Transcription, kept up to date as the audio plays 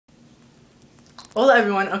Hola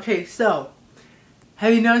everyone. Okay, so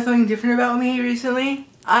have you noticed something different about me recently?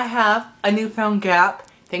 I have a newfound gap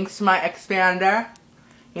thanks to my expander.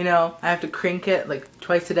 You know, I have to crank it like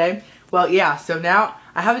twice a day. Well, yeah, so now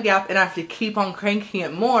I have a gap and I have to keep on cranking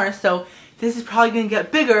it more, so this is probably going to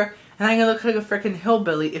get bigger and I'm going to look like a freaking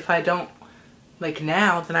hillbilly if I don't like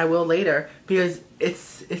now than I will later, because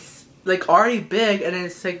it's like already big and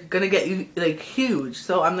it's like going to get like huge.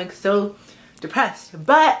 So I'm like so depressed.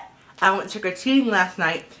 But I went trick-or-treating last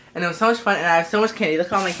night and it was so much fun and I have so much candy. Look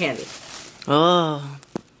at all my candy. Oh,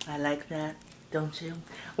 I like that, don't you?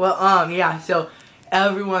 Well, yeah, so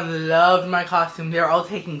everyone loved my costume. They were all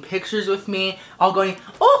taking pictures with me, all going,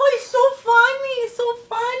 oh, it's so funny, it's so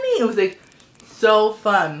funny. It was like so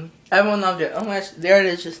fun. Everyone loved it. Oh my gosh, there it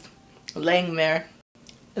is, just laying there.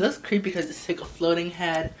 It looks creepy because it's like a floating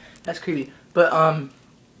head. That's creepy. But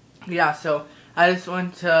yeah, so I just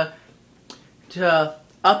wanted to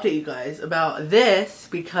update you guys about this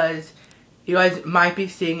because you guys might be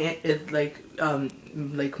seeing it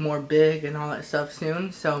like more big and all that stuff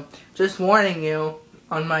soon. So just warning you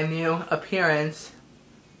on my new appearance.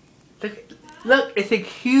 Look, it's like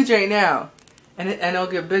huge right now, and it'll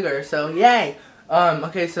get bigger. So yay!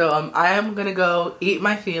 Okay, so I am gonna go eat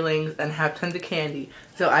my feelings and have tons of candy.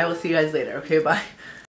 So I will see you guys later. Okay, bye.